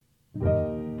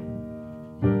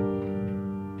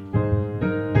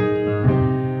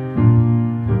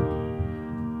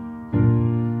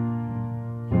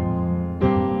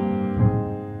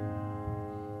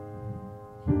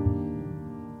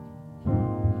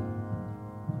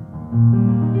Is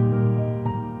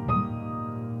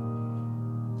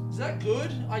that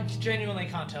good? I genuinely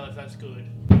can't tell if that's good.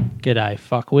 G'day,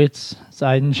 fuckwits. It's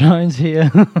Aidan Jones here.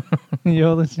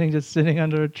 You're listening to Sitting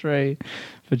Under a Tree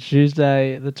for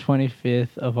Tuesday, the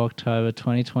 25th of October,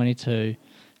 2022.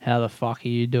 How the fuck are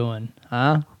you doing,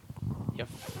 huh? You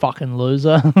fucking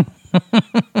loser.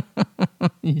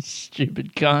 You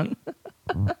stupid cunt.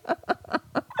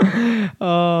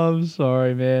 Oh, I'm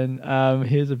sorry, man.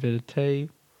 Here's a bit of tea.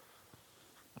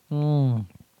 Oh,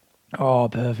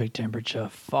 perfect temperature.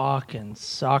 Fucking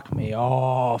suck me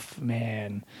off,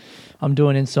 man. I'm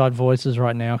doing inside voices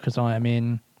right now because I am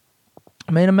in.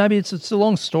 I mean, maybe it's a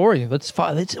long story. Let's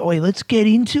get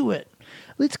into it.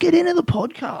 Let's get into the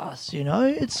podcast. You know,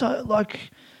 it's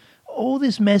like all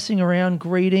this messing around.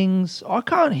 Greetings. I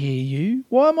can't hear you.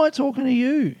 Why am I talking to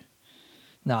you?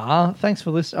 Nah. Thanks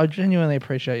for listening. I genuinely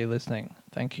appreciate you listening.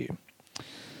 Thank you.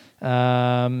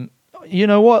 You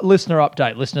know what? Listener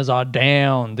update. Listeners are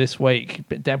down this week.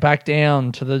 Back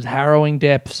down to the harrowing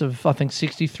depths of, I think,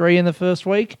 63 in the first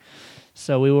week.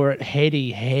 So we were at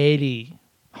heady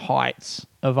heights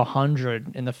of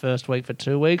 100 in the first week for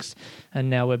 2 weeks.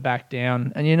 And now we're back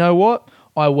down. And you know what?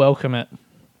 I welcome it.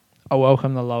 I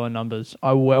welcome the lower numbers.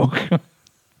 I welcome...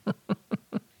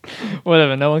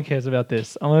 Whatever. No one cares about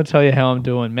this. I'm going to tell you how I'm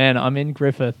doing. Man, I'm in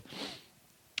Griffith.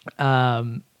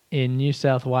 In New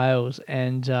South Wales,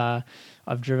 and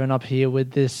I've driven up here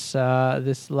with this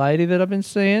lady that I've been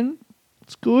seeing.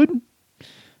 It's good.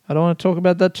 I don't want to talk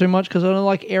about that too much because I don't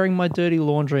like airing my dirty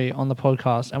laundry on the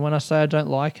podcast. And when I say I don't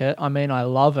like it, I mean I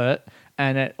love it,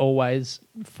 and it always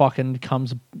fucking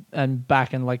comes and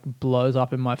back and like blows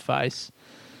up in my face.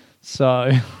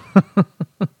 So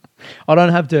I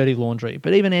don't have dirty laundry,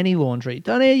 but even any laundry,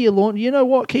 don't air your laundry. You know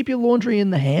what? Keep your laundry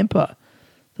in the hamper.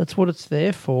 That's what it's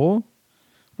there for.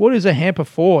 What is a hamper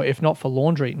for if not for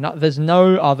laundry? No, there's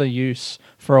no other use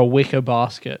for a wicker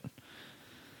basket.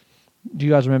 Do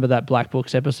you guys remember that Black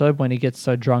Books episode when he gets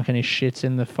so drunk and he shits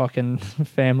in the fucking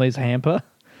family's hamper?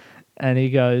 And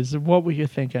he goes, what were you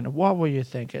thinking? What were you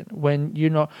thinking? When you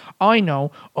know, I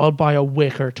know, I'll buy a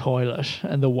wicker toilet.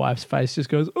 And the wife's face just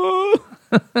goes, oh.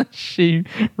 She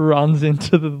runs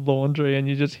into the laundry and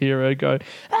you just hear her go,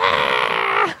 ah!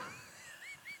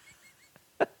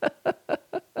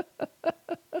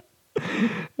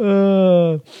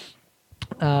 Oh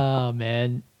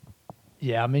man.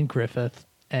 Yeah, I'm in Griffith.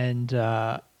 And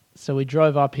so we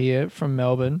drove up here from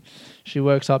Melbourne. She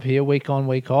works up here week on,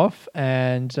 week off.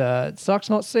 And it sucks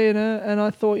not seeing her. And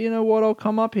I thought, you know what, I'll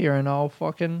come up here and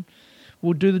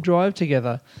we'll do the drive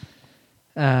together.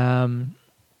 And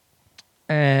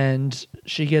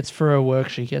she gets, for her work,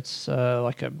 she gets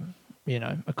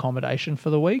accommodation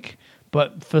for the week.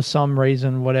 But for some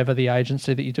reason, whatever the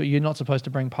agency that you do, you're not supposed to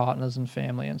bring partners and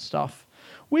family and stuff,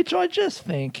 which I just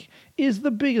think is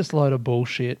the biggest load of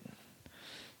bullshit.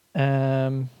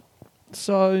 So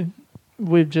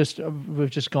we've just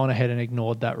gone ahead and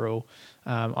ignored that rule.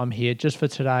 I'm here just for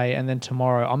today, and then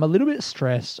tomorrow I'm a little bit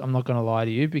stressed. I'm not going to lie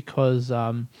to you because,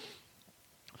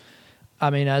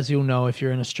 as you'll know, if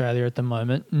you're in Australia at the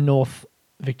moment, North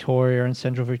Victoria and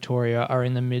Central Victoria are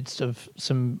in the midst of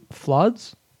some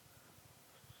floods.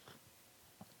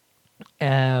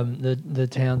 The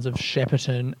towns of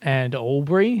Shepparton and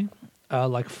Albury are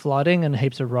like flooding and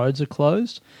heaps of roads are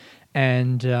closed.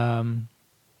 And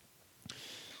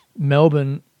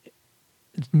Melbourne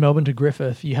to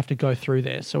Griffith, you have to go through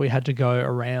there. So we had to go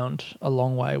around a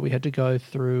long way. We had to go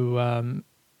through,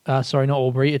 not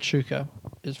Albury, Echuca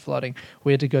is flooding.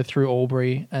 We had to go through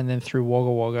Albury and then through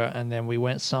Wagga Wagga. And then we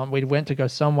went to go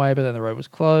some way, but then the road was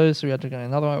closed. So we had to go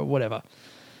another way, whatever.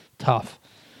 Tough.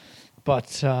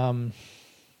 But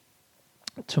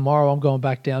tomorrow I'm going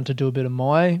back down to do a bit of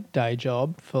my day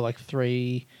job for like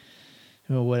 3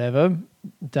 or whatever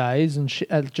days and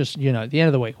just, the end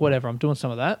of the week, whatever. I'm doing some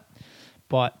of that.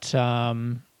 But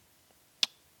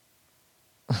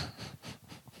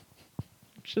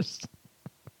just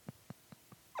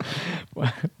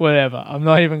whatever. I'm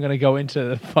not even going to go into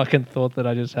the fucking thought that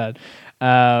I just had.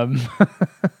 I've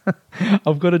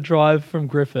got to drive from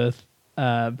Griffith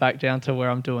back down to where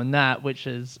I'm doing that, which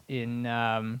is in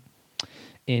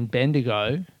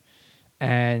Bendigo,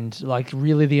 and like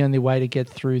really the only way to get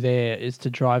through there is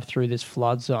to drive through this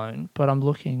flood zone. But I'm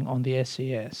looking on the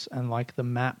SES and like the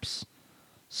maps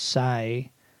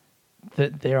say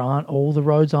that all the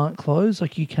roads aren't closed.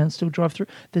 Like you can still drive through.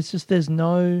 There's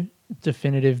no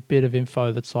definitive bit of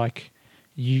info that's like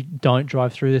you don't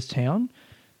drive through this town.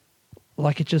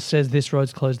 Like it just says this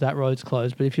road's closed, that road's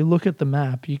closed. But if you look at the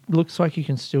map, it looks like you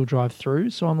can still drive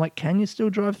through. So I'm like, can you still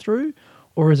drive through?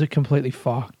 Or is it completely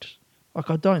fucked?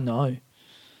 Like, I don't know.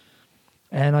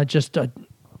 And I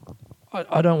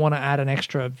don't want to add an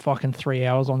extra fucking 3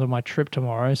 hours onto my trip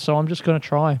tomorrow, so I'm just going to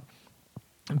try.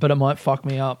 But it might fuck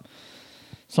me up.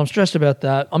 So I'm stressed about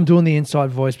that. I'm doing the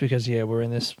inside voice because, we're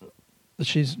in this.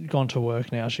 She's gone to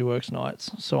work now. She works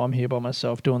nights. So I'm here by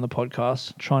myself doing the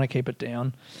podcast, trying to keep it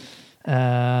down.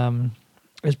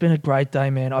 It's been a great day,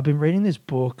 man. I've been reading this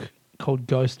book called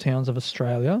Ghost Towns of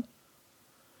Australia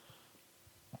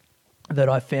that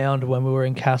I found when we were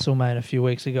in Castlemaine a few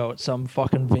weeks ago at some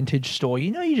fucking vintage store.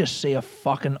 You know, you just see a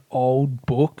fucking old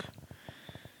book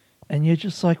and you're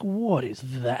just like, what is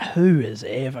that? Who is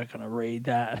ever going to read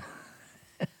that?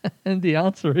 And the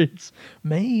answer is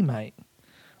me, mate.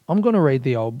 I'm going to read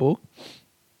the old book.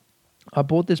 I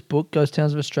bought this book, Ghost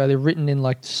Towns of Australia, written in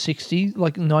like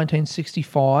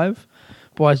 1965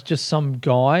 by just some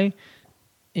guy,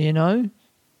 by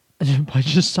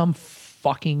just some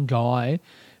fucking guy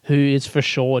who is for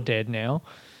sure dead now.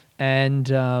 And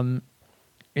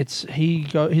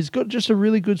he's got just a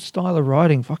really good style of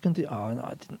writing. I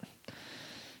didn't.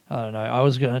 I don't know. I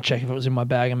was going to check if it was in my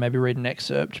bag and maybe read an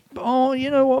excerpt. Oh, you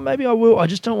know what? Maybe I will. I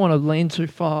just don't want to lean too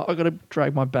far. I got to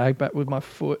drag my bag back with my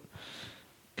foot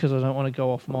because I don't want to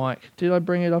go off mic. Did I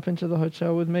bring it up into the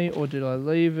hotel with me or did I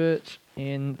leave it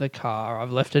in the car?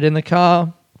 I've left it in the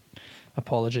car.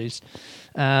 Apologies.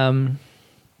 But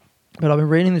I've been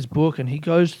reading this book and he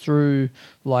goes through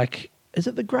is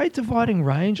it the Great Dividing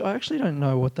Range? I actually don't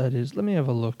know what that is. Let me have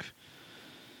a look.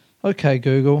 Okay,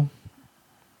 Google.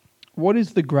 What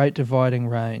is the Great Dividing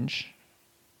Range?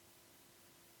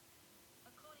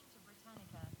 According to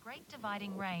Britannica, Great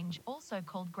Dividing Range, also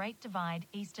called Great Divide,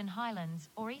 Eastern Highlands,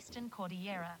 or Eastern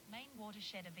Cordillera, main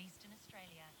watershed of eastern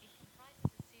Australia. It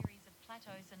comprises a series of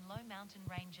plateaus and low mountain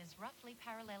ranges roughly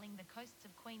paralleling the coasts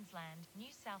of Queensland,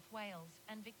 New South Wales,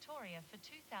 and Victoria for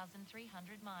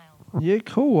 2,300 miles. Yeah,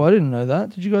 cool. I didn't know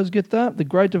that. Did you guys get that? The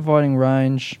Great Dividing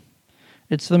Range.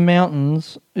 It's the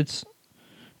mountains. It's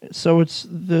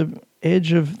the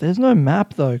edge of... There's no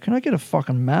map, though. Can I get a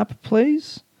fucking map,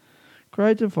 please?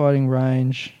 Great Dividing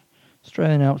Range.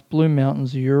 Australian Alps, Blue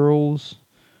Mountains, Urals.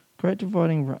 Great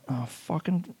Dividing Range. Oh,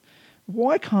 fucking...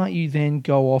 Why can't you then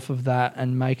go off of that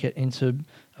and make it into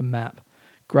a map?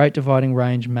 Great Dividing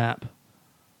Range map.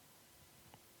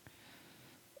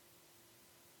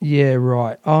 Yeah,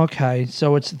 right. Okay,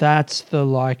 so that's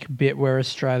the bit where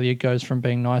Australia goes from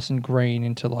being nice and green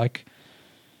into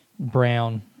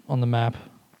brown on the map.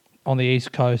 On the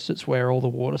east coast, it's where all the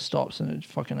water stops and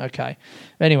it's fucking okay.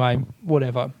 Anyway,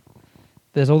 whatever.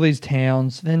 There's all these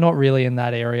towns. They're not really in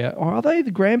that area. Or are they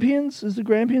the Grampians? Is the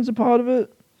Grampians a part of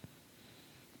it?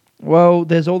 Well,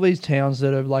 there's all these towns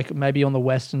that are maybe on the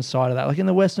western side of that, in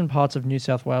the western parts of New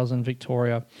South Wales and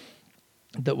Victoria,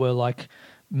 that were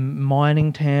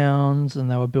mining towns,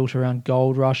 and they were built around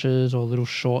gold rushes or little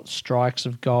short strikes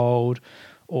of gold,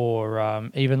 or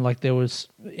even there was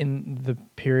in the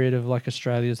period of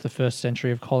Australia's the first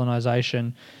century of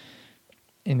colonization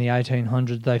in the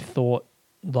 1800s, they thought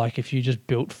if you just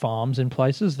built farms in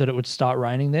places that it would start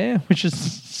raining there, which is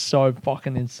so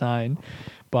fucking insane.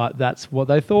 But that's what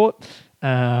they thought.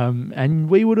 And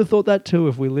we would have thought that too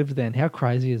if we lived then. How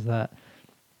crazy is that?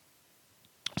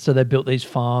 So they built these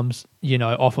farms,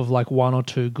 off of 1 or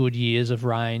 2 good years of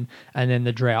rain, and then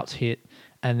the droughts hit,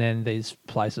 and then these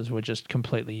places were just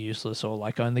completely useless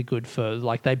or only good for,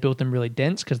 they built them really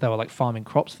dense because they were farming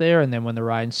crops there, and then when the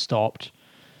rain stopped,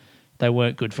 they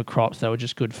weren't good for crops. They were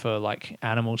just good for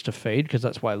animals to feed because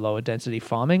that's why lower density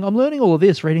farming. I'm learning all of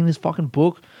this reading this fucking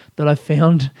book that I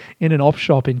found in an op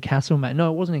shop in Castlemaine.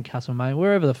 No, it wasn't in Castlemaine,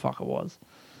 wherever the fuck it was.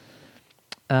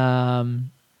 Yeah,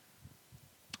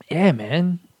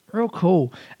 man, real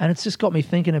cool. And it's just got me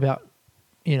thinking about,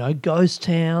 ghost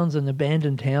towns and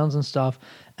abandoned towns and stuff.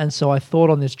 And so I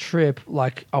thought on this trip,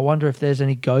 I wonder if there's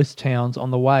any ghost towns on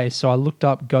the way. So I looked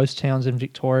up ghost towns in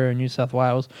Victoria and New South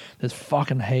Wales. There's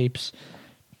fucking heaps.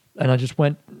 And I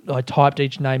typed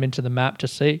each name into the map to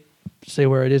see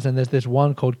where it is. And there's this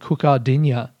one called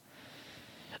Cookardinha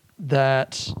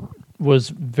that was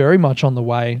very much on the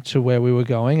way to where we were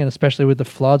going. And especially with the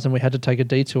floods and we had to take a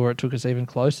detour, it took us even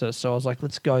closer. So I was like,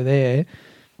 let's go there.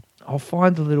 I'll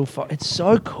find the little... It's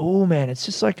so cool, man. It's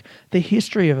just the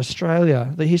history of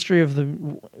Australia, the history of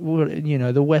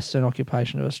the Western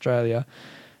occupation of Australia.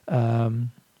 But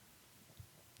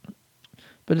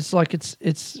it's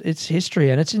it's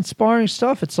history and it's inspiring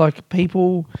stuff. It's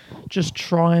people just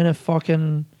trying to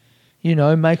fucking,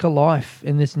 make a life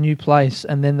in this new place,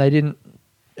 and then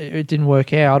it didn't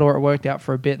work out, or it worked out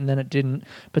for a bit and then it didn't.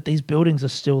 But these buildings are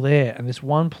still there, and this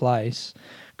one place,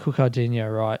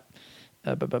 Cookardinha, right?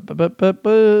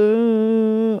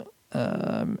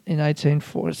 in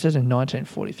 1840. It says in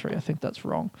 1943. I think that's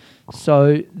wrong.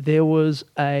 So there was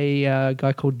a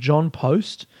guy called John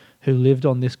Post who lived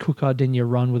on this Cookardinha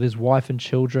run with his wife and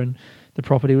children. The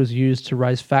property was used to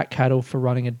raise fat cattle for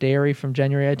running a dairy from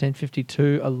January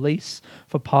 1852. A lease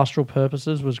for pastoral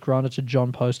purposes was granted to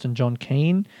John Post and John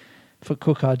Keane for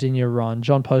Cookardinha Run.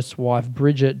 John Post's wife,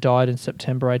 Bridget, died in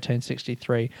September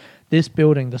 1863. This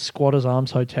building, the Squatters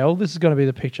Arms Hotel, this is going to be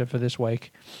the picture for this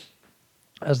week.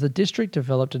 As the district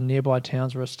developed and nearby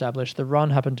towns were established, the run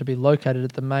happened to be located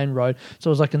at the main road. So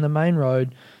it was like in the main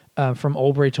road from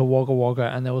Albury to Wagga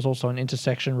Wagga, and there was also an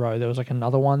intersection road. There was like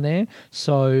another one there.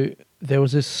 So there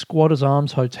was this Squatters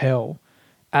Arms Hotel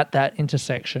at that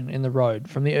intersection in the road.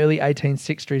 From the early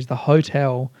 1860s, the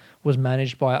hotel was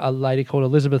managed by a lady called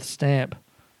Elizabeth Stamp.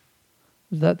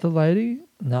 Is that the lady?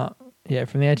 No. Yeah,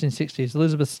 from the 1860s,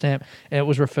 Elizabeth Stamp. And it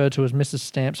was referred to as Mrs.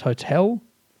 Stamp's Hotel.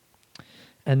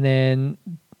 And then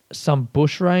some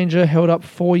bushranger held up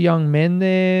 4 young men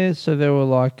there. So they were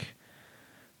like,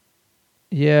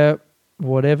 yeah,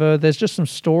 whatever. There's just some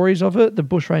stories of it. The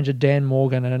bushranger Dan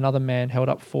Morgan and another man held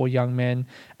up 4 young men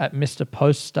at Mr.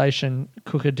 Post Station,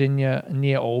 Cookardinha,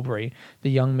 near Albury.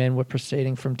 The young men were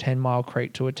proceeding from 10 Mile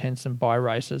Creek to attend some buy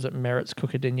races at Merritt's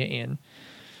Cookardinha Inn.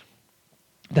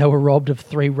 They were robbed of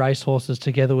 3 racehorses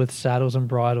together with saddles and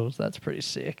bridles. That's pretty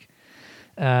sick.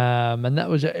 And that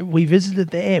was, we visited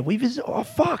there. Oh,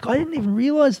 fuck, I didn't even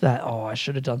realise that. Oh, I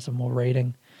should have done some more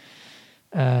reading.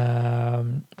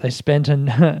 They spent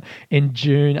in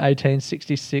June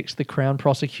 1866, the Crown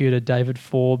Prosecutor David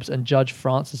Forbes and Judge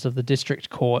Francis of the District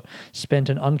Court spent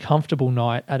an uncomfortable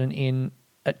night at an inn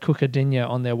at Cookardinha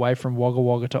on their way from Wagga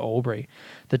Wagga to Albury.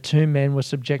 The 2 men were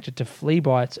subjected to flea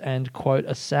bites and, quote,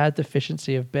 a sad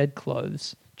deficiency of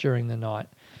bedclothes during the night.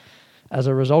 As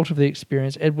a result of the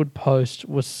experience, Edward Post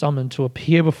was summoned to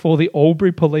appear before the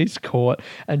Albury Police Court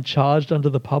and charged under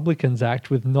the Publicans Act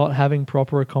with not having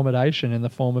proper accommodation in the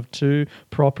form of 2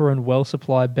 proper and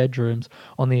well-supplied bedrooms.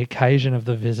 On the occasion of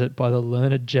the visit by the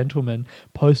learned gentleman,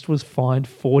 Post was fined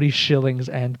 40 shillings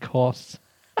and costs.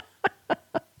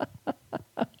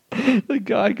 The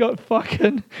guy got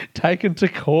fucking taken to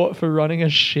court for running a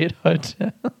shit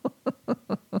hotel.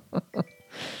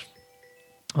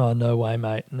 Oh, no way,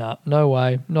 mate. Nah, no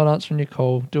way. Not answering your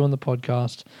call, doing the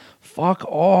podcast. Fuck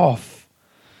off.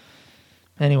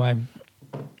 Anyway,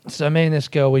 so me and this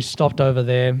girl, we stopped over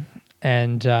there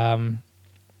and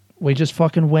we just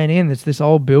fucking went in. It's this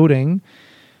old building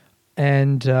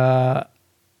and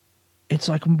it's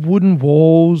like wooden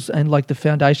walls and like the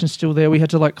foundation's still there. We had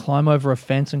to like climb over a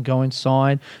fence and go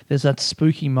inside. There's that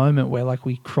spooky moment where like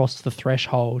we crossed the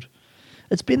threshold.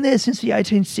 It's been there since the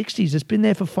 1860s. It's been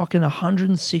there for fucking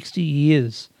 160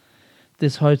 years,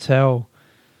 this hotel.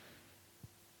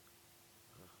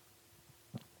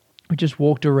 We just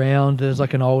walked around. There's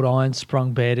like an old iron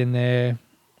sprung bed in there.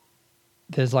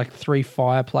 There's like 3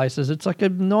 fireplaces. It's like a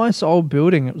nice old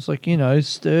building. It was like, you know,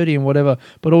 sturdy and whatever,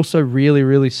 but also really,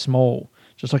 really small.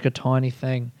 Just like a tiny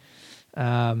thing.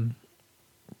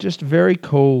 Just very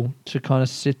cool to kind of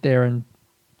sit there and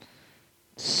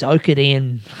soak it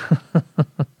in.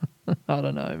 I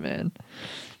don't know, man.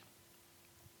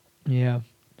 Yeah.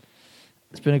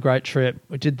 It's been a great trip.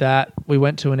 We did that. We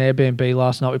went to an Airbnb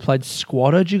last night. We played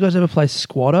Squatter. Did you guys ever play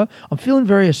Squatter? I'm feeling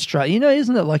very Australian. You know,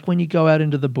 isn't it like when you go out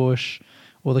into the bush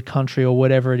or the country or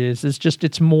whatever it is,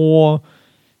 it's more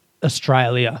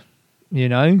Australia, you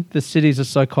know? The cities are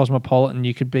so cosmopolitan,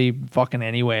 you could be fucking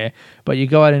anywhere. But you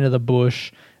go out into the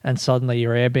bush and suddenly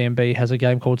your Airbnb has a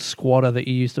game called Squatter that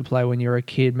you used to play when you were a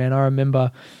kid. Man, I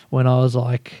remember when I was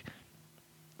like,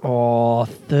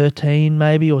 13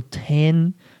 maybe or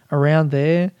 10, around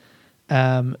there.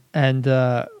 And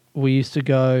we used to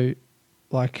go,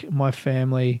 like, my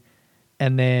family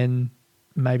and then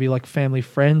maybe like family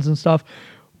friends and stuff.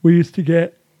 We used to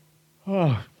get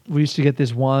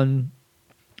this one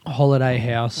holiday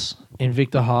house in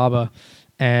Victor Harbour.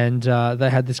 And they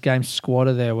had this game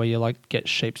Squatter there where you like get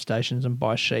sheep stations and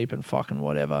buy sheep and fucking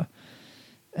whatever.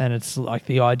 And it's like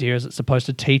the idea is it's supposed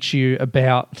to teach you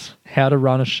about how to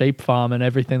run a sheep farm and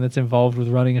everything that's involved with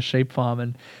running a sheep farm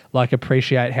and like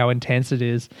appreciate how intense it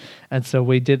is. And so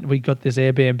we got this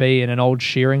Airbnb in an old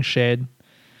shearing shed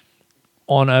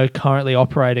on a currently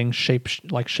operating sheep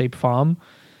farm.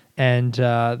 And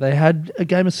they had a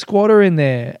game of Squatter in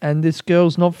there. And this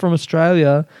girl's not from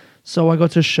Australia. So I got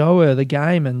to show her the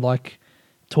game and like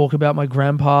talk about my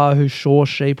grandpa who shore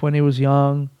sheep when he was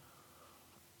young.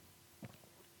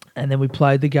 And then we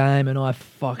played the game and I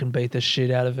fucking beat the shit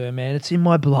out of her, man. It's in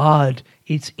my blood.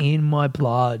 It's in my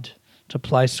blood to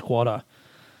play Squatter.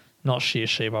 Not shear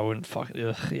sheep. I wouldn't fucking...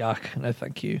 Ugh, yuck. No,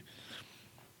 thank you.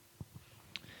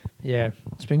 Yeah,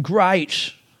 it's been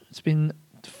great. It's been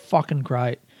fucking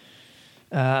great.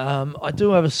 I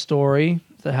do have a story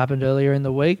that happened earlier in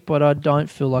the week, but I don't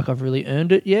feel like I've really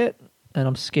earned it yet. And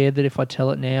I'm scared that if I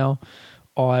tell it now,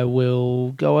 I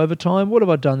will go over time. What have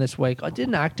I done this week? I did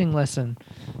an acting lesson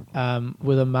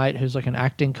with a mate who's like an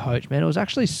acting coach. Man, it was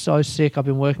actually so sick. I've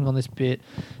been working on this bit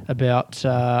about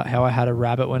how I had a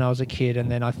rabbit when I was a kid,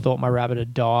 and then I thought my rabbit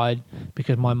had died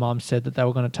because my mum said that they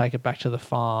were going to take it back to the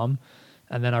farm.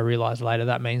 And then I realised later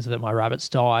that means that my rabbits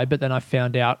died. But then I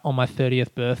found out on my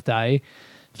 30th birthday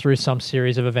through some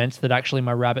series of events that actually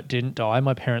my rabbit didn't die.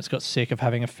 My parents got sick of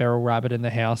having a feral rabbit in the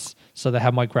house, so they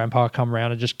had my grandpa come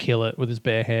round and just kill it with his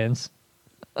bare hands.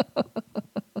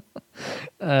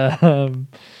 And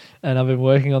I've been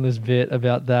working on this bit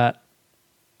about that,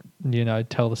 you know,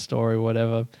 tell the story,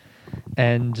 whatever.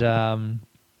 And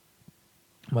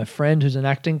my friend who's an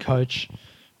acting coach,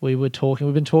 we've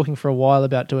been talking for a while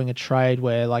about doing a trade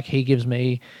where like he gives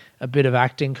me a bit of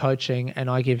acting coaching and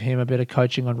I give him a bit of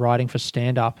coaching on writing for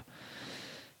stand-up.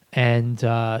 And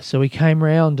so we came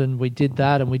round and we did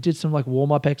that, and we did some like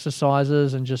warm-up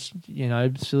exercises and just, you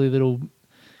know, silly little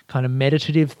kind of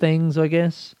meditative things, I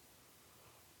guess.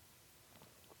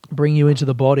 Bring you into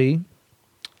the body.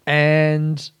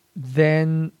 And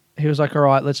then he was like, all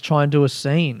right, let's try and do a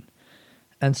scene.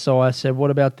 And so I said, what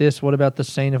about this? What about the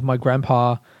scene of my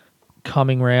grandpa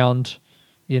coming round,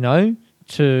 you know,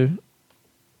 to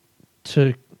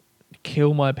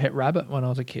kill my pet rabbit when I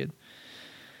was a kid?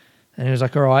 And he was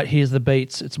like, all right, here's the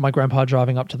beats. It's my grandpa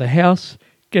driving up to the house,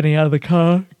 getting out of the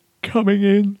car, coming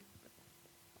in,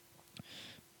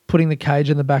 putting the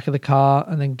cage in the back of the car,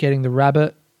 and then getting the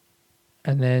rabbit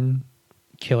and then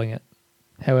killing it,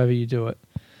 however you do it.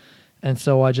 And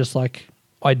so I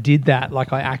did that,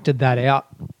 like I acted that out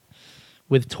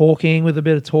with a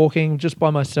bit of talking, just by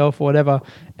myself or whatever.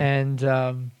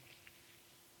 And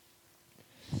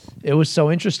it was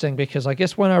so interesting because I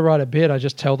guess when I write a bit, I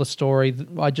just tell the story.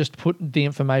 I just put the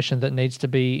information that needs to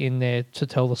be in there to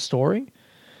tell the story.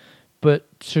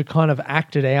 But to kind of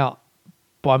act it out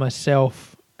by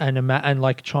myself and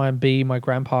like try and be my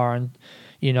grandpa and,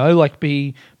 you know, like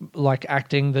be like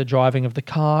acting the driving of the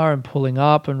car and pulling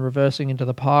up and reversing into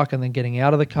the park and then getting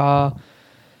out of the car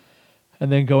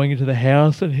and then going into the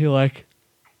house, and he like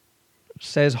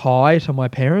says hi to my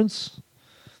parents.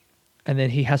 And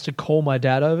then he has to call my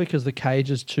dad over because the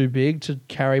cage is too big to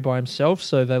carry by himself.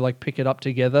 So they like pick it up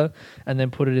together and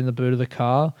then put it in the boot of the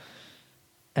car.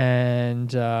 And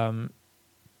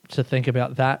to think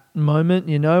about that moment,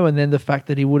 you know, and then the fact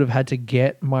that he would have had to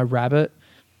get my rabbit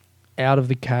out of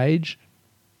the cage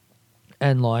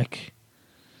and like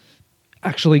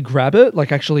actually grab it,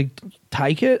 like actually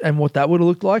take it, and what that would have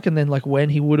looked like. And then like when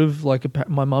he would have, like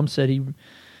my mum said, he,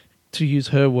 to use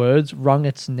her words, wrung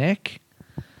its neck.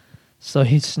 So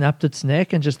he snapped its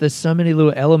neck, and just there's so many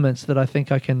little elements that I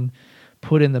think I can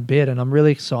put in the bit, and I'm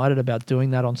really excited about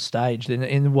doing that on stage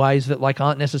in ways that like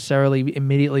aren't necessarily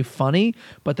immediately funny,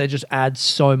 but they just add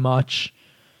so much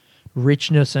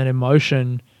richness and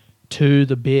emotion to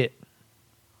the bit.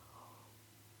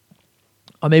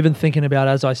 I'm even thinking about,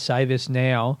 as I say this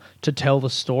now, to tell the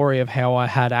story of how I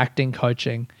had acting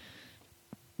coaching.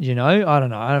 You know, I don't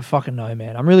know. I don't fucking know,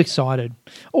 man. I'm really excited.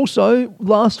 Also,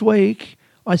 last week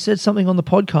I said something on the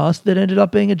podcast that ended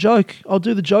up being a joke. I'll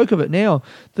do the joke of it now.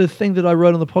 The thing that I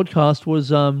wrote on the podcast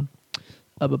was,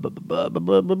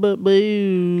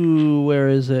 where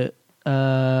is it?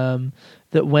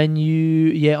 That when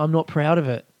I'm not proud of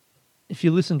it. If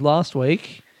you listened last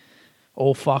week,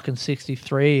 all fucking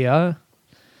 63, yeah,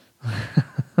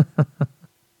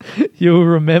 you'll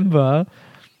remember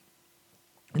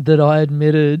that I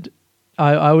admitted.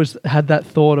 I had that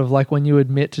thought of like when you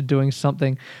admit to doing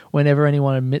something, whenever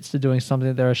anyone admits to doing something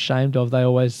that they're ashamed of, they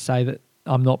always say that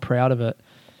I'm not proud of it.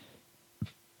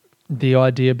 The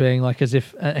idea being like as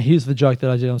if, here's the joke that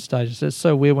I did on stage. It's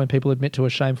so weird when people admit to a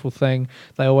shameful thing,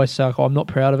 they always say, oh, I'm not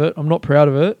proud of it. I'm not proud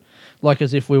of it. Like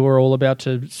as if we were all about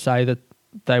to say that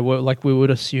they were, like we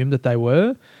would assume that they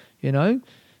were, you know,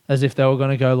 as if they were going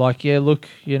to go like, yeah, look,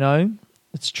 you know,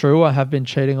 it's true. I have been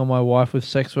cheating on my wife with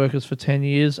sex workers for 10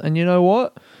 years. And you know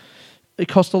what? It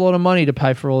cost a lot of money to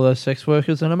pay for all those sex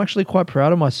workers. And I'm actually quite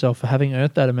proud of myself for having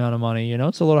earned that amount of money. You know,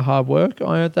 it's a lot of hard work.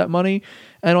 I earned that money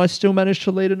and I still managed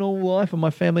to lead a normal life. And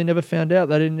my family never found out.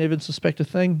 They didn't even suspect a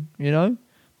thing, you know.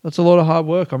 That's a lot of hard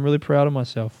work. I'm really proud of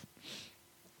myself.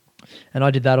 And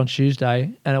I did that on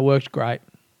Tuesday and it worked great.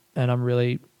 And I'm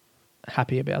really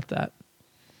happy about that.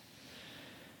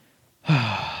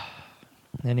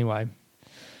 Anyway.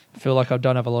 I feel like I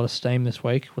don't have a lot of steam this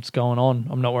week. What's going on?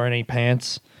 I'm not wearing any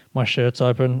pants. My shirt's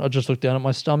open. I just looked down at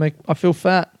my stomach. I feel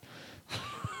fat.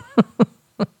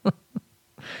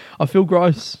 I feel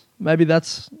gross. Maybe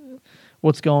that's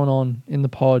what's going on in the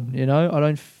pod, you know? I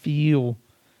don't feel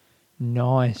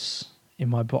nice in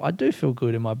my body. I do feel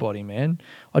good in my body, man.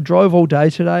 I drove all day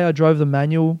today. I drove the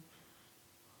manual.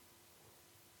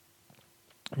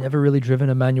 Never really driven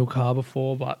a manual car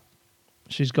before, but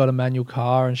she's got a manual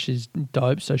car and she's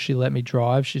dope, so she let me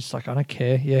drive. She's like, I don't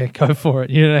care. Yeah, go for it.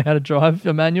 You know how to drive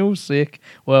a manual? Sick.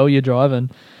 Well, you're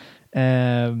driving.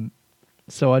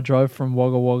 So I drove from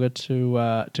Wagga Wagga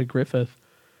to Griffith.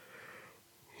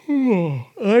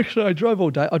 Actually, I drove all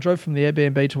day. I drove from the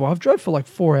Airbnb to... I've drove for like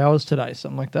 4 hours today,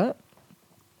 something like that.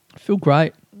 I feel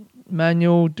great.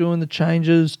 Manual, doing the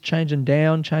changes, changing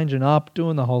down, changing up,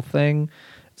 doing the whole thing.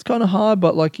 It's kind of hard,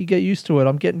 but like you get used to it.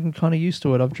 I'm getting kind of used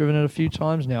to it. I've driven it a few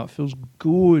times now. It feels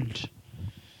good.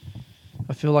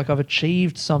 I feel like I've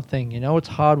achieved something. You know, it's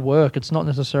hard work. It's not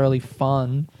necessarily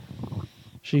fun.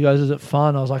 She goes, is it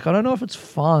fun? I was like, I don't know if it's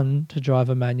fun to drive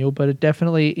a manual, but it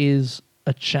definitely is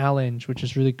a challenge, which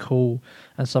is really cool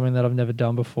and something that I've never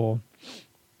done before.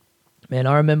 Man,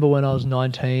 I remember when I was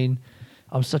 19,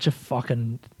 I'm such a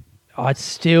fucking...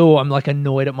 I'm like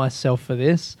annoyed at myself for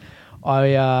this.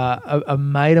 A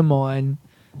mate of mine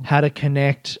had a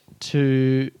connect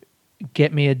to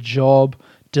get me a job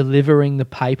delivering the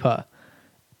paper.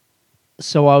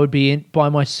 So I would be by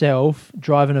myself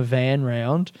driving a van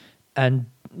round, and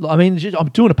I mean, I'm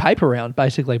doing a paper round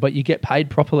basically, but you get paid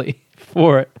properly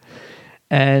for it.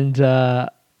 And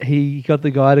he got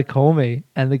the guy to call me,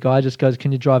 and the guy just goes,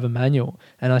 "Can you drive a manual?"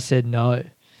 And I said no,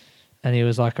 and he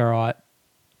was like, "All right,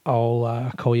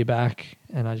 I'll call you back."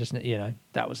 And I just,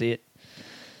 that was it.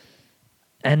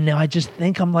 And now I just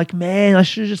think, I'm like, man, I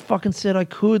should have just fucking said I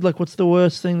could. Like, what's the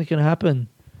worst thing that can happen?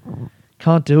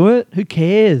 Can't do it? Who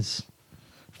cares?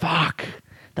 Fuck.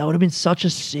 That would have been such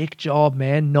a sick job,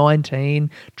 man.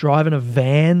 19, driving a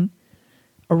van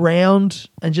around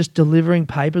and just delivering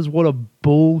papers. What a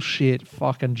bullshit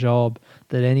fucking job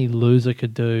that any loser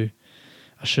could do.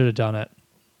 I should have done it.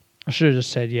 I should have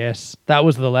just said yes. That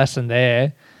was the lesson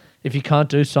there. If you can't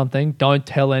do something, don't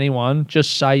tell anyone.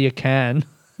 Just say you can.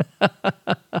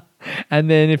 And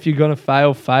then if you're going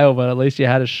to fail, but at least you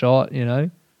had a shot, you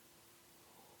know?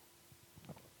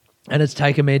 And it's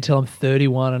taken me until I'm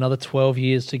 31, another 12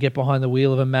 years to get behind the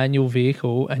wheel of a manual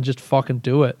vehicle and just fucking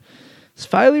do it. This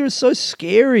failure is so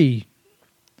scary.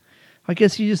 I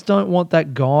guess you just don't want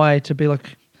that guy to be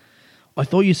like, I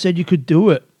thought you said you could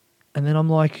do it. And then I'm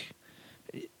like,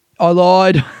 I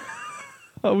lied.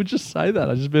 I would just say that.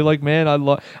 I'd just be like, man,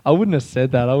 I wouldn't have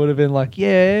said that. I would have been like,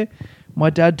 yeah, my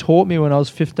dad taught me when I was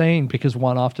 15, because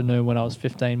one afternoon when I was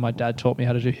 15, my dad taught me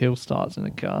how to do hill starts in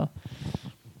the car.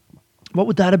 What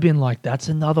would that have been like? That's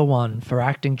another one for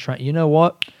acting training. You know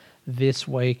what? This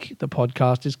week, the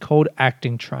podcast is called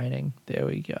Acting Training. There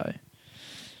we go.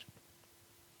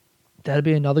 That'd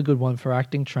be another good one for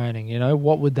acting training. You know,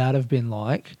 what would that have been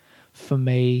like for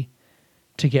me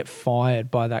to get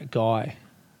fired by that guy?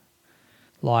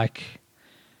 Like,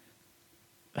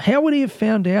 how would he have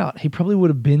found out? He probably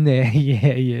would have been there.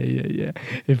 Yeah.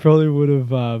 He probably would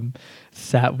have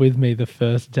sat with me the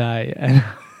first day and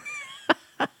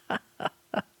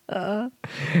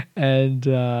and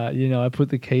I put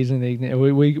the keys in the ignition.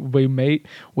 We meet,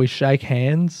 we shake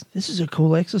hands. This is a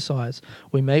cool exercise.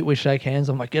 We meet, we shake hands.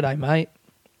 I'm like, "G'day, mate.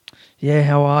 Yeah,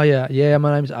 how are you? Yeah,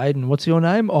 my name's Aiden. What's your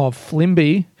name? Oh,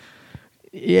 Flimby.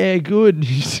 Yeah, good.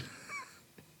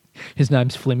 His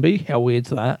name's Flimby. How weird's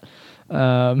that?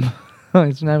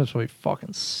 His name is probably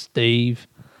fucking Steve.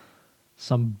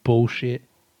 Some bullshit.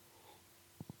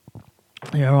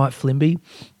 Yeah, all right, Flimby.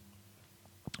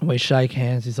 We shake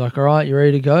hands. He's like, all right, you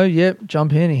ready to go? Yep,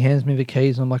 jump in. He hands me the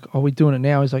keys. I'm like, are we doing it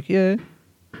now? He's like, yeah,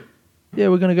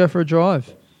 we're going to go for a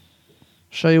drive.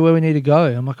 Show you where we need to go.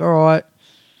 I'm like, all right.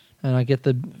 And I get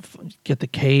the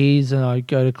keys and I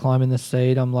go to climb in the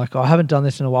seat. I'm like, I haven't done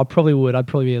this in a while. I probably would. I'd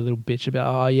probably be a little bitch about,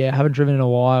 I haven't driven in a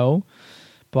while.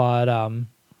 But,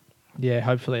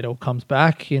 hopefully it all comes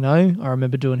back, you know. I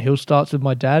remember doing hill starts with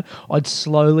my dad. I'd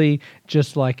slowly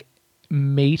just like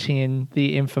meet in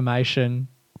the information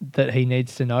that he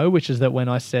needs to know, which is that when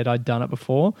I said I'd done it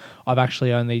before, I've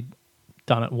actually only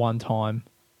done it one time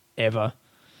ever.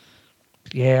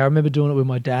 Yeah, I remember doing it with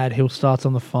my dad. Hill starts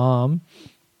on the farm.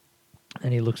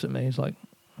 And he looks at me. He's like,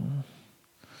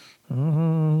 yeah,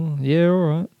 all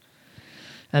right.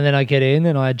 And then I get in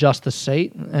and I adjust the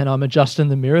seat and I'm adjusting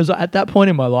the mirrors. At that point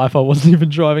in my life, I wasn't even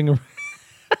driving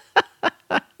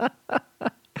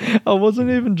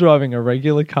a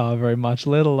regular car very much,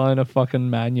 let alone a fucking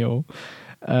manual.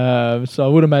 So I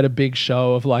would have made a big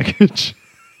show of like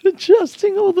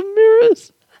adjusting all the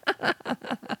mirrors.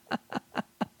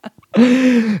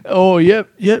 Oh, yep.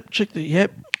 Check the,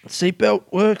 yep. Seatbelt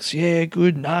works? Yeah,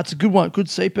 good. Nah, it's a good one. Good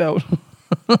seatbelt.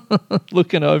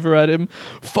 Looking over at him.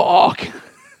 Fuck.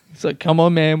 He's like, come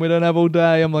on, man. We don't have all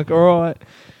day. I'm like, all right.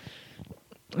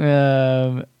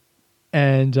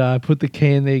 And I put the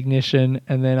key in the ignition,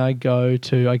 and then I go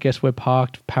to, I guess we're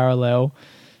parked parallel.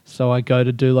 So I go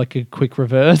to do like a quick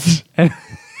reverse, and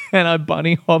I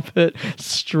bunny hop it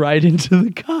straight into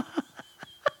the car.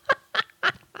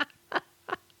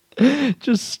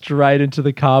 Just straight into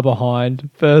the car behind.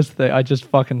 First thing, I just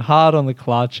fucking hard on the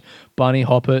clutch, bunny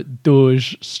hop it,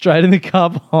 douche, straight in the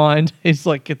car behind. He's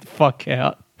like, get the fuck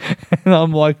out. And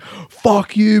I'm like,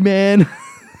 fuck you, man.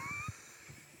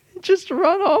 Just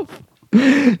run off.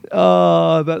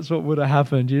 Oh, that's what would have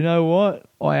happened. You know what?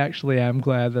 I actually am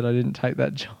glad that I didn't take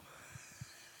that job.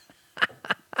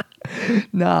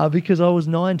 Nah, because I was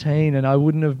 19 and I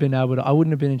wouldn't have been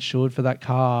insured for that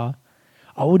car.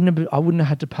 I wouldn't have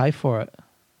had to pay for it.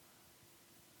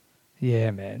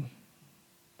 Yeah, man.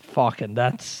 Fucking,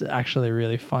 that's actually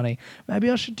really funny.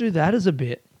 Maybe I should do that as a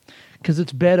bit, because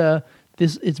it's better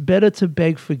to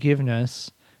beg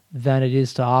forgiveness than it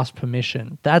is to ask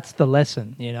permission. That's the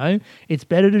lesson, you know? It's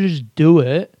better to just do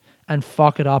it and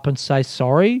fuck it up and say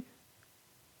sorry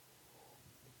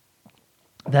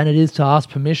than it is to ask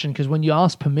permission, because when you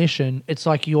ask permission, it's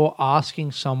like you're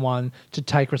asking someone to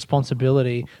take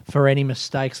responsibility for any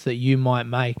mistakes that you might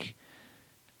make.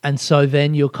 And so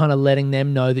then you're kind of letting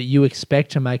them know that you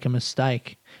expect to make a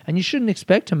mistake. And you shouldn't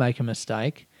expect to make a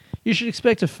mistake. You should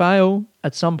expect to fail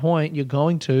at some point. You're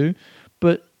going to.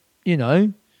 But, you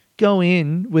know, go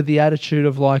in with the attitude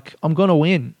of like, I'm going to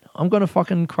win. I'm going to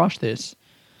fucking crush this.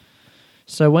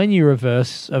 So when you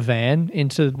reverse a van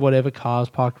into whatever car's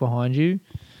parked behind you,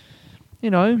 you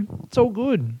know, it's all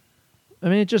good. I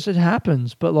mean, it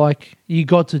happens. But like, you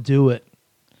got to do it.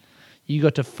 You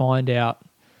got to find out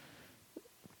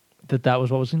that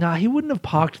was what was. Nah, he wouldn't have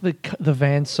parked the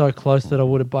van so close that I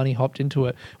would have bunny hopped into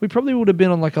it. We probably would have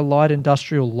been on like a light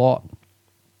industrial lot.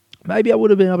 Maybe I would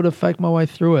have been able to fake my way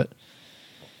through it.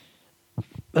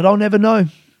 But I'll never know.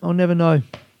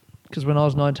 Because when I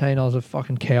was 19, I was a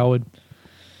fucking coward.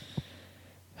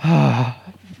 All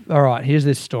right, here's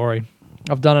this story.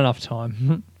 I've done enough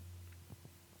time.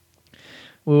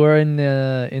 We were in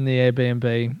the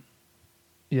Airbnb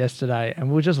yesterday, and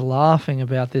we were just laughing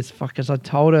about this because I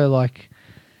told her, like,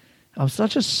 I'm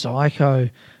such a psycho.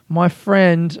 My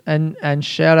friend, and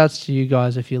shout outs to you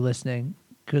guys if you're listening,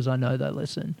 because I know they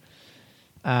listen.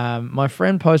 My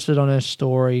friend posted on her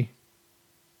story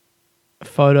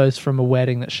photos from a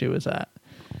wedding that she was at.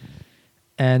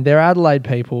 And they're Adelaide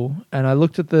people, and I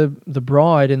looked at the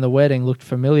bride in the wedding, looked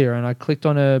familiar, and I clicked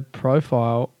on her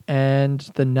profile, and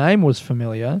the name was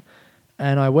familiar.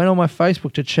 And I went on my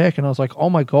Facebook to check, and I was like, oh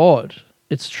my God,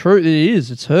 it's true. It is.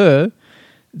 It's her.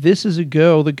 This is the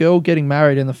girl getting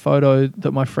married in the photo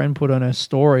that my friend put on her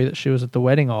story that she was at the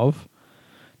wedding of.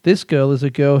 This girl is a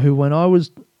girl who, when I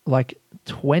was like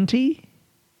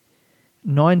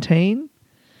 19,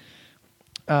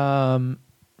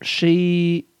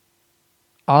 she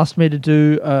asked me to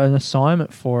do an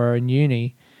assignment for her in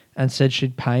uni and said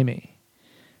she'd pay me.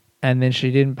 And then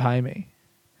she didn't pay me.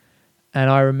 And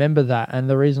I remember that. And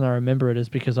the reason I remember it is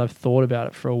because I've thought about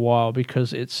it for a while,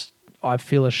 because I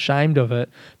feel ashamed of it,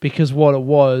 because what it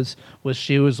was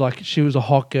she was a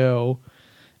hot girl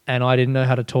and I didn't know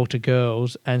how to talk to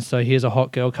girls. And so here's a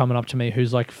hot girl coming up to me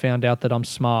who's like found out that I'm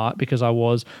smart because I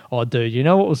was. Oh, dude, you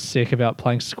know what was sick about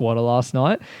playing squatter last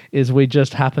night is we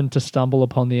just happened to stumble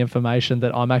upon the information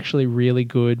that I'm actually really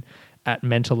good at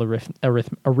mental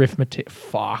arithmetic.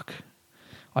 Fuck.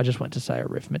 I just went to say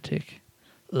arithmetic.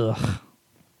 Ugh.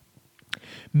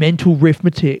 Mental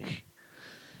arithmetic.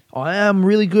 I am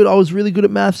really good. I was really good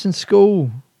at maths in school.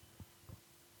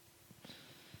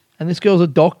 And this girl's a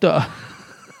doctor.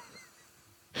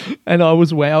 And I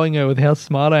was wowing her with how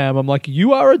smart I am. I'm like,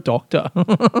 you are a doctor.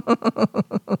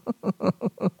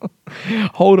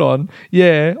 Hold on.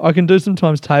 Yeah, I can do some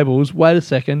times tables. Wait a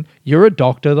second. You're a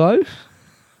doctor, though?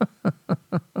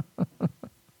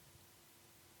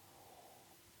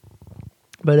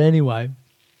 But anyway,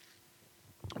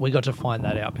 we got to find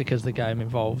that out because the game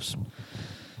involves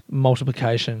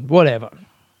multiplication, whatever.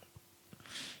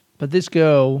 But this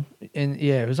girl,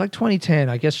 it was like 2010.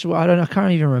 I guess I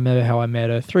can't even remember how I met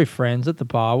her. Through friends at the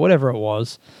bar, whatever it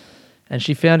was. And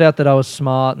she found out that I was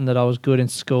smart and that I was good in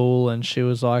school. And she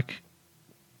was like,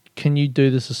 "Can you do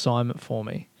this assignment for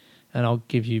me? And I'll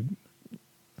give you."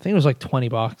 I think it was like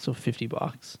 $20 or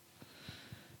 $50.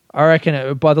 I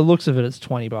reckon by the looks of it, it's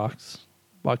 $20.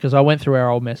 Because I went through our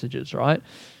old messages, right?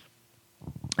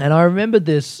 And I remembered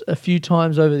this a few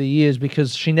times over the years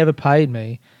because she never paid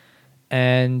me.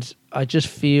 And I just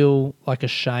feel like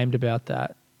ashamed about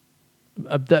that.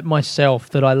 That myself,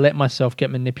 that I let myself get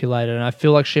manipulated, and I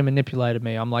feel like she manipulated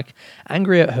me. I'm like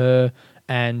angry at her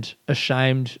and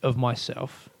ashamed of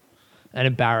myself and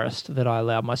embarrassed that I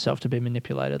allowed myself to be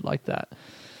manipulated like that.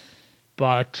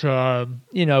 But,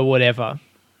 whatever.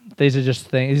 These are just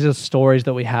things, these are stories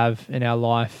that we have in our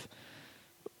life.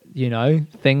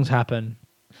 Things happen.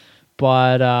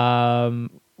 But I'm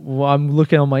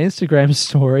looking on my Instagram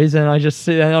stories and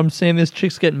I'm seeing this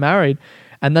chick's getting married.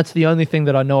 And that's the only thing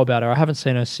that I know about her. I haven't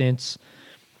seen her since.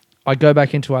 I go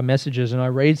back into our messages and I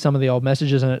read some of the old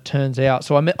messages, and it turns out...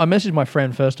 So I messaged my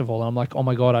friend first of all, and I'm like, oh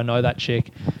my God, I know that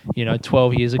chick.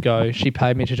 12 years ago, she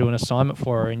paid me to do an assignment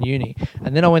for her in uni.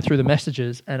 And then I went through the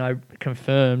messages and I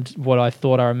confirmed what I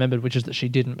thought I remembered, which is that she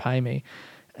didn't pay me.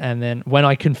 And then when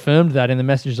I confirmed that in the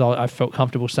messages, I felt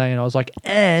comfortable saying, I was like,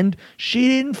 and she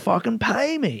didn't fucking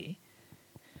pay me.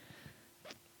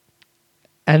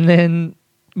 And then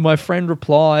my friend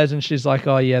replies and she's like,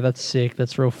 oh yeah, that's sick.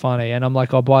 That's real funny. And I'm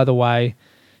like, oh, by the way,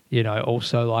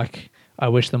 also like, I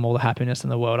wish them all the happiness in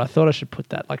the world. I thought I should put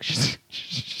that, like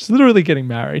she's literally getting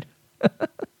married.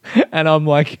 And I'm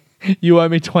like, you owe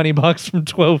me $20 from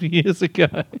 12 years ago.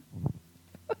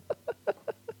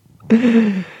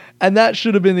 And that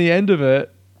should have been the end of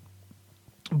it.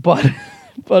 But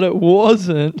it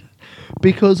wasn't,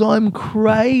 because I'm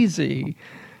crazy.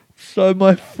 So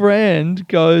my friend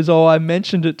goes, oh, I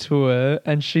mentioned it to her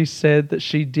and she said that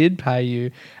she did pay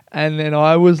you. And then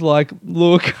I was like,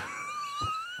 look,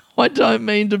 I don't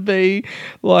mean to be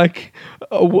like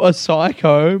a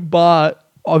psycho, but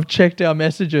I've checked our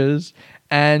messages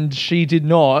and she did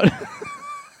not.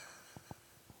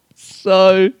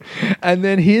 So, and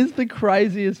then here's the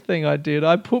craziest thing I did.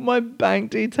 I put my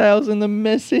bank details in the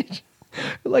message,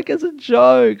 like as a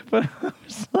joke, but I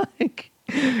was like,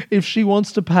 if she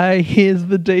wants to pay, here's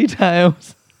the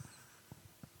details.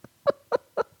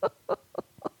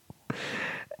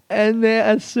 And then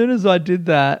as soon as I did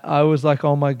that, I was like,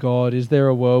 oh my God, is there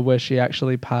a world where she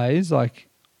actually pays? Like,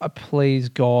 please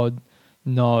God,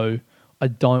 no. I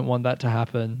don't want that to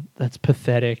happen. That's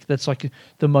pathetic. That's like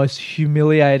the most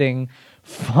humiliating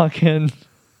fucking...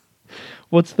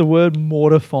 What's the word?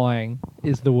 Mortifying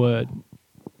is the word.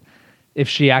 If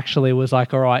she actually was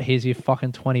like, all right, here's your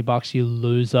fucking $20, you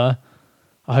loser.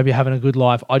 I hope you're having a good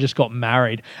life. I just got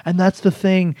married. And that's the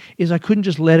thing, is I couldn't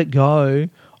just let it go.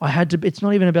 I had to... It's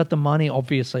not even about the money,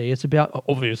 obviously. It's about...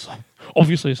 Obviously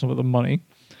it's not about the money.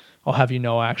 I'll have you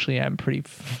know I actually am pretty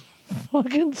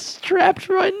fucking strapped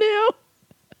right now.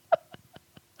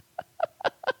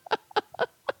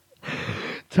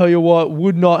 Tell you what,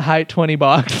 would not hate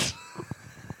 $20.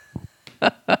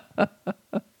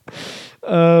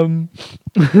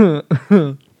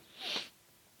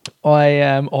 I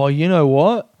am... Oh, you know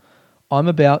what? I'm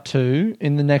about to,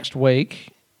 in the next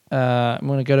week, I'm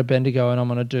going to go to Bendigo and I'm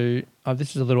going to do... Oh,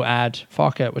 this is a little ad.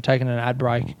 Fuck it. We're taking an ad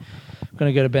break. I'm going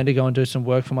to go to Bendigo and do some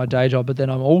work for my day job, but then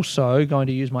I'm also going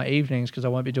to use my evenings, because I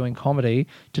won't be doing comedy,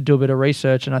 to do a bit of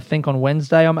research. And I think on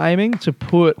Wednesday I'm aiming to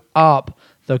put up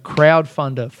the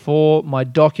crowdfunder for my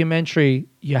documentary,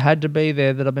 You Had to Be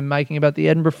There, that I've been making about the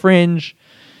Edinburgh Fringe.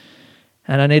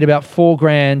 And I need about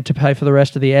 $4,000 to pay for the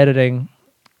rest of the editing.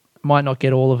 Might not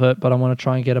get all of it, but I want to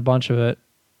try and get a bunch of it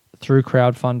through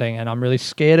crowdfunding. And I'm really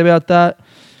scared about that.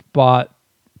 But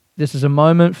this is a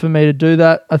moment for me to do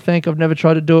that. I think I've never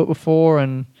tried to do it before.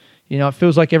 And, it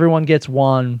feels like everyone gets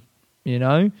one,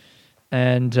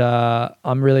 And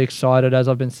I'm really excited, as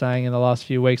I've been saying in the last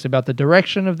few weeks, about the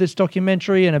direction of this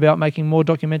documentary and about making more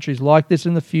documentaries like this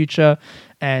in the future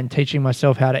and teaching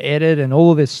myself how to edit and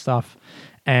all of this stuff.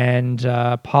 And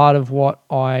part of what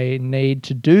I need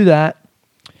to do that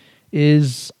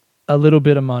is a little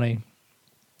bit of money.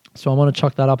 So I want to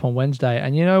chuck that up on Wednesday.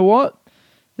 And you know what?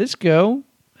 This girl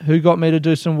who got me to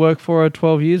do some work for her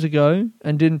 12 years ago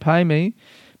and didn't pay me,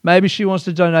 maybe she wants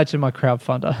to donate to my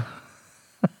crowdfunder.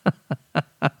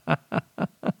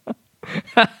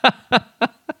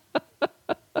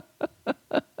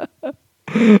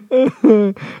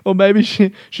 Or maybe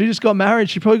she just got married.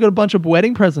 She probably got a bunch of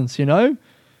wedding presents,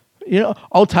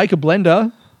 I'll take a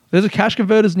blender. There's a cash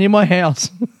converters near my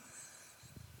house.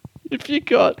 If you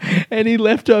got any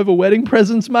leftover wedding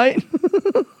presents, mate.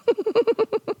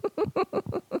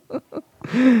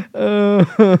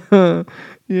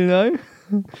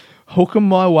 Hook 'em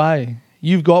my way.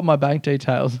 You've got my bank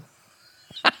details.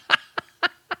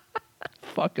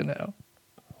 Fucking hell.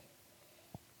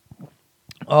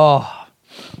 Oh.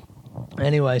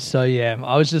 Anyway, so yeah,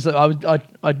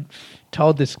 I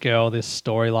told this girl this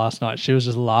story last night. She was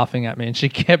just laughing at me and she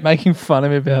kept making fun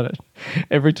of me about it.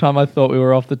 Every time I thought we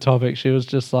were off the topic, she was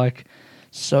just like,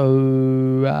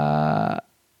 So,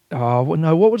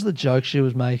 what was the joke she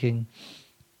was making?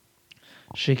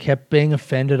 She kept being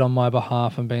offended on my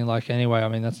behalf and being like, anyway, I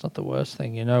mean, that's not the worst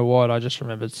thing. You know what? I just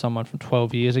remembered someone from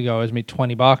 12 years ago owes me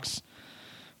 $20,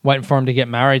 waiting for him to get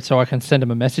married so I can send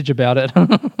him a message about it.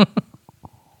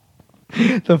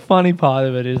 The funny part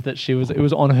of it is that it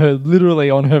was literally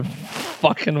on her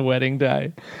fucking wedding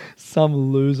day.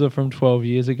 Some loser from 12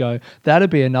 years ago. That'd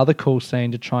be another cool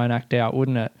scene to try and act out,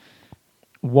 wouldn't it?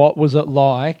 What was it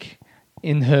like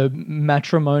in her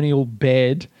matrimonial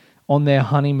bed on their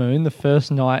honeymoon the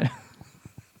first night?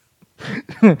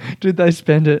 Did they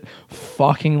spend it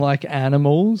fucking like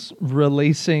animals,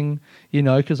 releasing,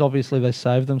 because obviously they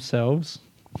saved themselves?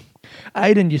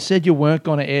 Aiden, you said you weren't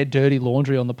going to air dirty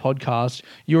laundry on the podcast.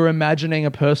 You're imagining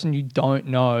a person you don't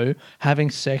know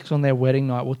having sex on their wedding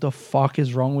night. What the fuck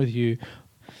is wrong with you?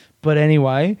 But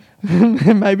anyway,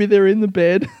 maybe they're in the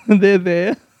bed and they're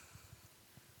there.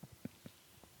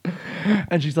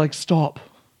 And she's like, stop.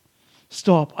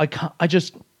 I can't,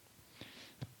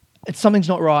 something's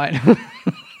not right.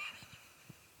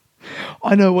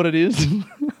 I know what it is.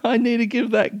 I need to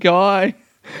give that guy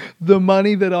the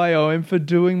money that I owe him for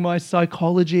doing my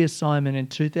psychology assignment in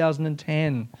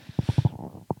 2010.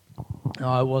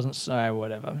 I wasn't so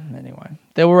whatever. Anyway,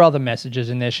 there were other messages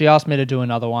in there. She asked me to do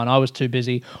another one. I was too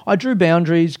busy. I drew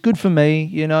boundaries. Good for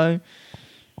me,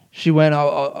 She went,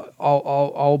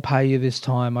 I'll pay you this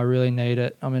time. I really need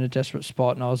it. I'm in a desperate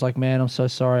spot. And I was like, man, I'm so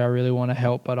sorry. I really want to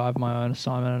help, but I have my own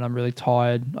assignment and I'm really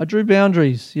tired. I drew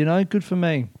boundaries, Good for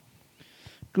me.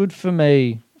 Good for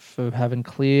me for having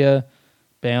clear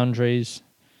boundaries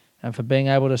and for being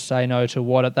able to say no to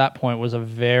what at that point was a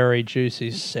very juicy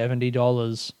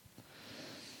 $70.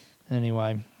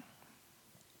 Anyway,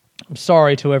 I'm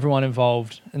sorry to everyone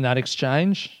involved in that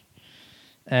exchange.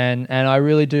 And I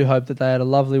really do hope that they had a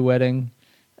lovely wedding,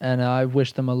 and I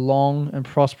wish them a long and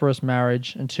prosperous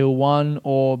marriage until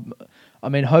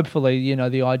hopefully,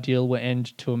 the ideal will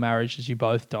end to a marriage is you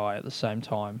both die at the same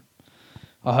time.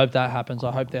 I hope that happens.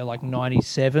 I hope they're like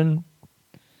 97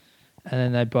 and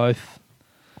then they both,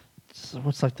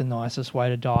 what's like the nicest way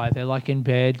to die? They're like in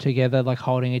bed together, like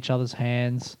holding each other's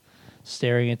hands,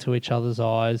 staring into each other's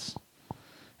eyes,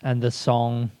 and the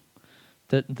song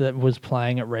that was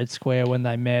playing at Red Square when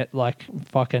they met, like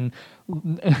fucking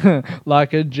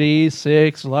like a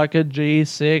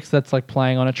G6, that's like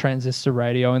playing on a transistor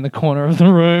radio in the corner of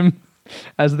the room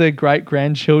as their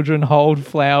great-grandchildren hold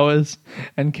flowers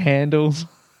and candles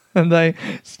and they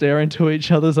stare into each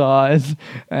other's eyes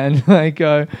and they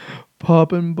go,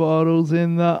 popping bottles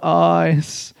in the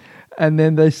ice. And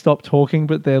then they stop talking,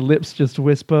 but their lips just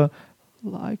whisper,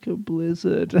 like a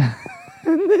blizzard.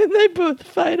 And then they both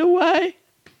fade away.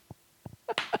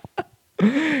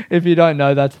 If you don't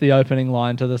know, that's the opening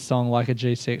line to the song Like a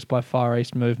G6 by Far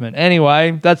East Movement.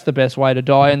 Anyway, that's the best way to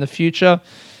die in the future.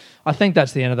 I think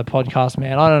that's the end of the podcast,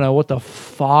 man. I don't know what the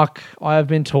fuck I have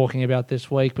been talking about this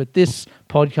week, but this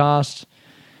podcast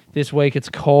this week, it's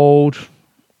called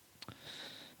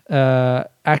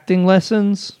Acting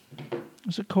Lessons.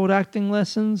 Is it called Acting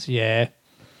Lessons? Yeah.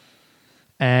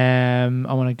 I'm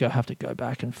going to have to go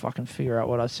back and fucking figure out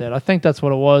what I said. I think that's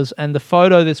what it was. And the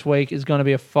photo this week is going to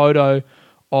be a photo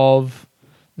of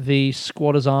the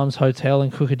Squatters Arms Hotel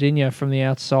in Cookadinha from the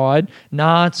outside.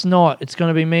 Nah, it's not. It's going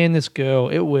to be me and this girl.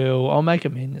 It will. I'll make it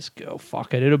me and this girl.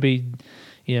 Fuck it. It'll be,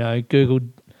 Google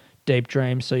Deep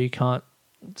Dreams so you can't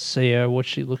see her, what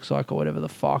she looks like or whatever the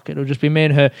fuck. It'll just be me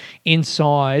and her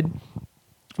inside.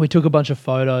 We took a bunch of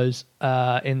photos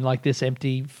in like this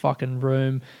empty fucking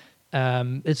room.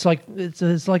 It's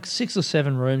like 6 or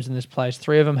 7 rooms in this place.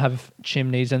 3 of them have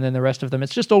chimneys, and then the rest of them,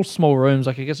 it's just all small rooms.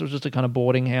 Like I guess it was just a kind of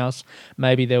boarding house.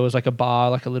 Maybe there was like a bar,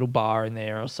 like a little bar in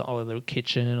there, or a little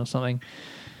kitchen or something.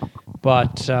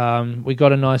 But we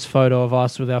got a nice photo of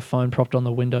us with our phone propped on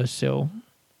the windowsill,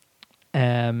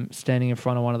 standing in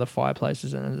front of one of the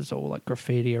fireplaces, and there's all like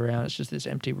graffiti around. It's just this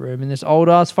empty room in this old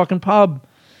ass fucking pub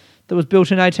that was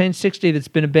built in 1860 that's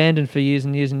been abandoned for years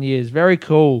and years and years. Very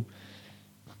cool.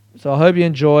 So I hope you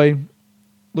enjoy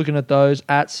looking at those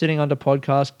at Sitting Under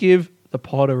Podcast. Give the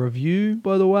pod a review,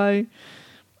 by the way,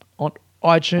 on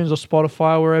iTunes or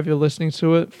Spotify, wherever you're listening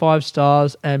to it. 5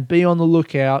 stars, and be on the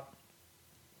lookout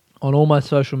on all my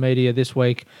social media this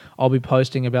week. I'll be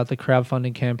posting about the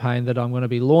crowdfunding campaign that I'm going to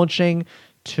be launching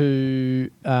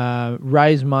to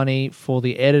raise money for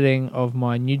the editing of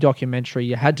my new documentary,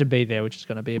 You Had to Be There, which is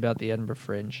going to be about the Edinburgh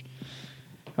Fringe.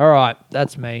 All right,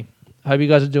 that's me. Hope you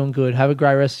guys are doing good. Have a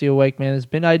great rest of your week, man. There's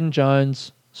been Aiden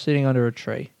Jones sitting under a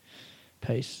tree.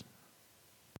 Peace.